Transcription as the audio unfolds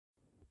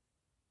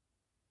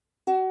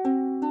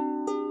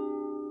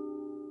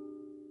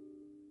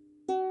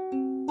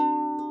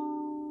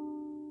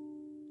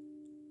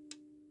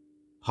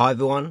Hi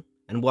everyone,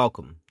 and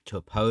welcome to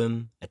A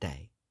Poem a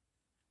Day.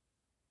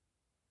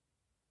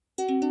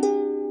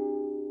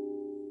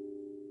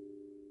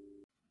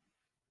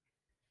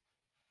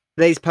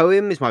 Today's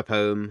poem is my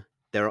poem,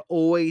 There Are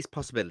Always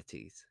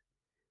Possibilities,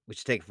 which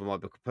is taken from my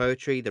book of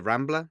poetry, The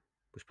Rambler,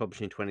 which was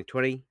published in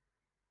 2020,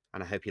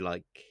 and I hope you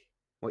like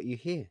what you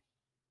hear.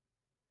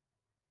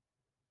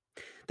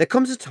 There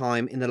comes a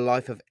time in the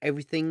life of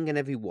everything and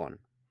everyone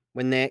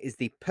when there is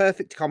the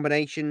perfect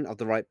combination of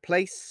the right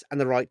place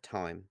and the right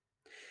time,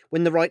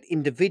 when the right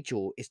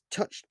individual is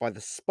touched by the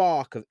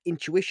spark of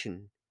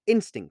intuition,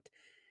 instinct,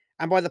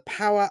 and by the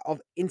power of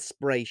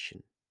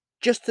inspiration,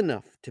 just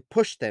enough to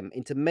push them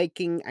into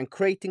making and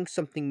creating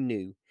something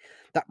new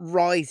that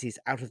rises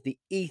out of the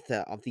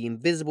ether of the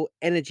invisible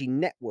energy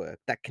network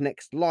that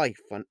connects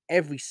life on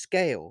every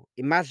scale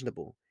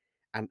imaginable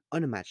and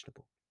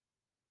unimaginable.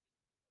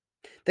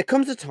 There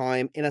comes a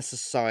time in a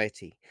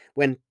society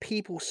when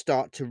people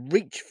start to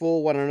reach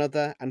for one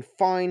another and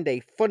find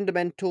a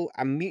fundamental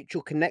and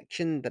mutual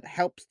connection that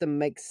helps them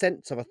make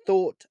sense of a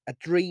thought, a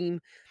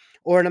dream,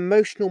 or an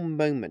emotional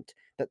moment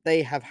that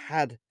they have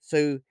had,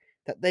 so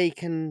that they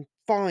can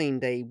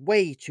find a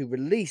way to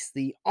release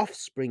the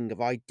offspring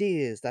of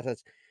ideas that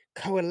has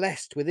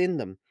coalesced within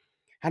them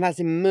and has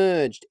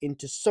emerged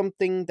into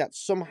something that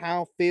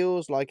somehow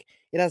feels like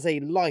it has a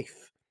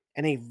life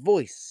and a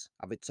voice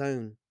of its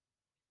own.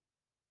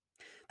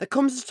 There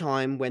comes a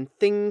time when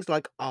things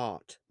like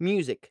art,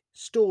 music,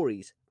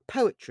 stories,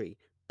 poetry,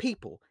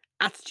 people,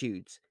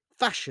 attitudes,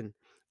 fashion,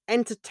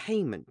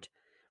 entertainment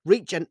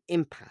reach an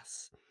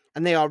impasse,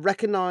 and they are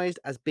recognized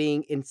as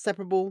being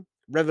inseparable,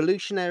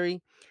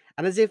 revolutionary,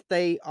 and as if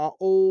they are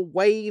all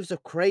waves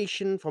of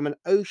creation from an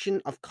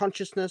ocean of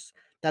consciousness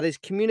that is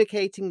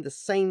communicating the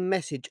same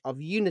message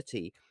of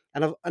unity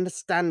and of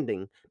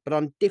understanding, but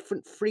on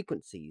different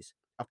frequencies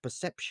of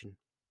perception.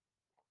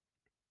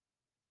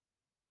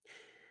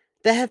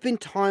 There have been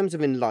times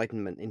of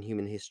enlightenment in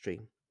human history,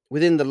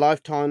 within the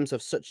lifetimes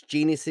of such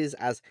geniuses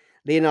as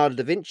Leonardo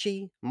da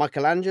Vinci,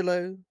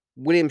 Michelangelo,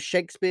 William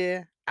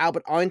Shakespeare,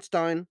 Albert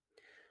Einstein,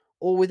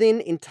 or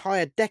within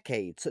entire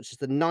decades such as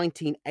the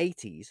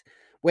 1980s,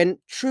 when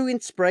true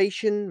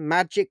inspiration,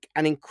 magic,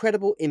 and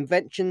incredible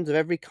inventions of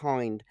every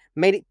kind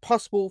made it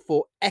possible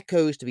for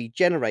echoes to be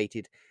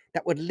generated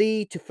that would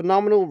lead to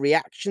phenomenal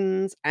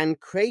reactions and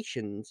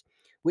creations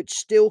which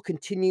still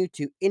continue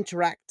to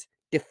interact,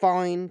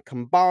 define,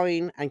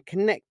 combine, and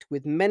connect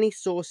with many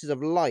sources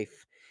of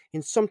life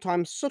in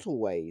sometimes subtle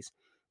ways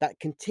that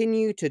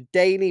continue to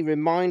daily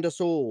remind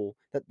us all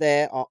that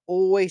there are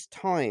always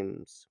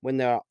times when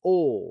there are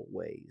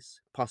always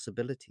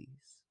possibilities.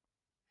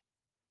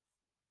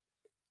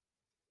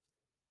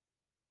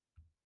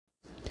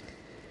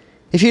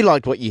 If you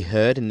liked what you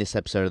heard in this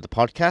episode of the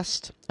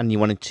podcast and you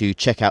wanted to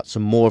check out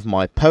some more of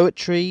my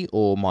poetry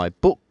or my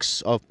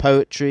books of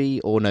poetry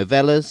or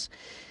novellas,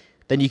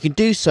 then you can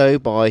do so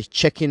by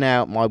checking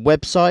out my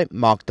website,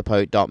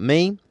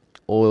 markthepoet.me,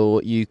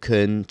 or you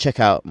can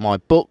check out my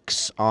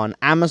books on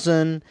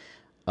Amazon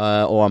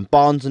or on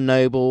Barnes &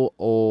 Noble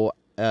or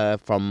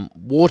from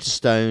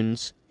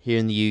Waterstones here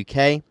in the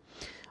UK,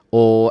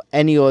 or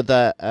any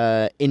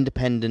other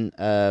independent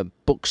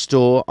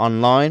bookstore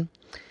online.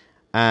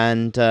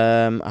 And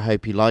I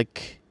hope you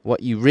like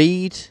what you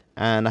read,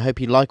 and I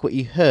hope you like what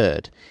you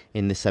heard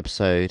in this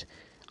episode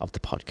of the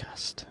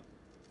podcast.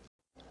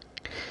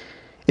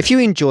 If you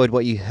enjoyed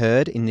what you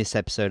heard in this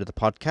episode of the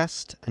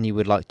podcast and you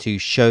would like to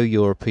show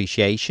your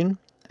appreciation,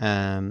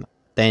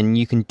 then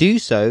you can do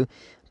so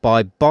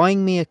by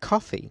buying me a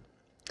coffee.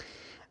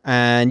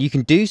 And you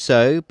can do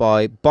so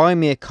by buying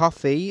me a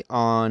coffee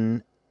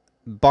on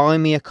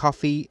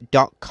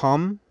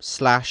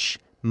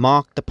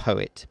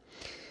buymeacoffee.com/markthepoet.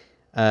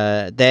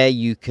 There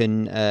you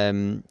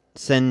can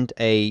send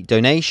a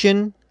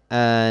donation,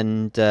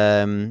 and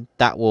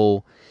that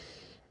will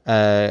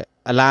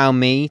allow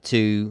me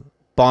to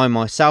buy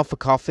myself a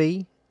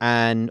coffee,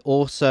 and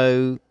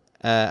also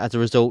as a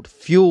result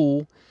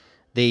fuel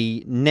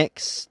the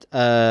next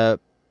poem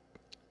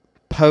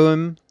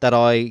that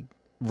I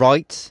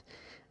write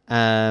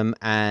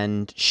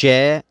and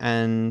share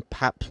and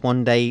perhaps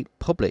one day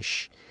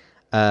publish,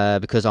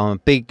 because I'm a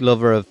big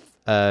lover of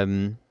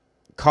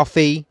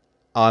coffee.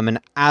 I'm an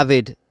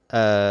avid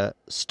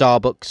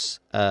Starbucks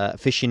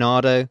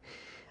aficionado,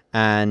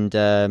 and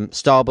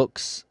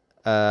Starbucks,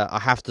 I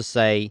have to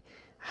say,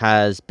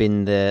 has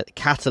been the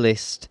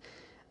catalyst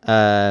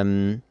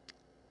of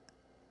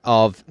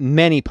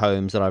many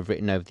poems that I've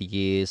written over the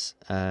years,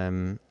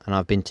 and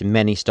I've been to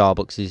many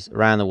Starbucks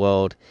around the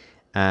world,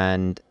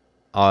 and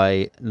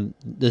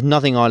there's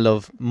nothing I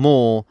love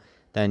more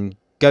than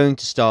going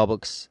to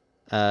Starbucks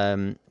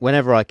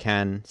whenever I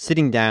can,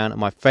 sitting down at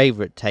my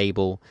favourite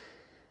table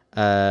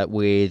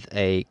with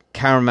a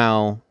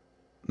caramel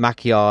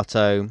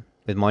macchiato,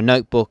 with my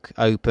notebook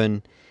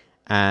open,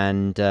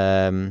 and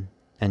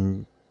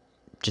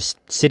just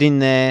sitting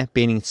there,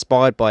 being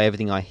inspired by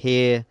everything I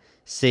hear,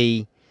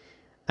 see,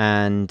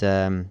 and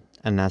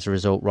as a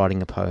result,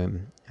 writing a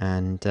poem.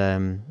 And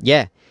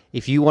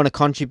if you want to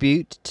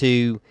contribute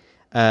to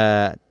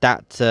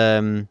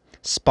that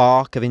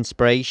spark of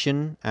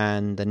inspiration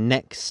and the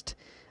next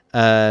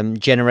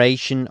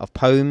generation of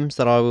poems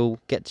that I will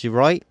get to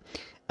write,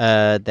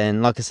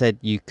 then, like I said,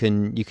 you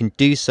can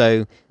do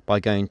so by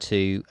going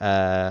to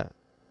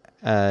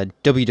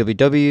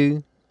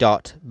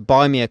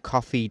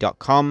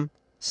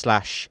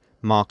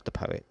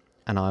www.buymeacoffee.com/markthepoet,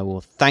 and I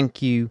will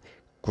thank you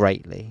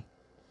greatly.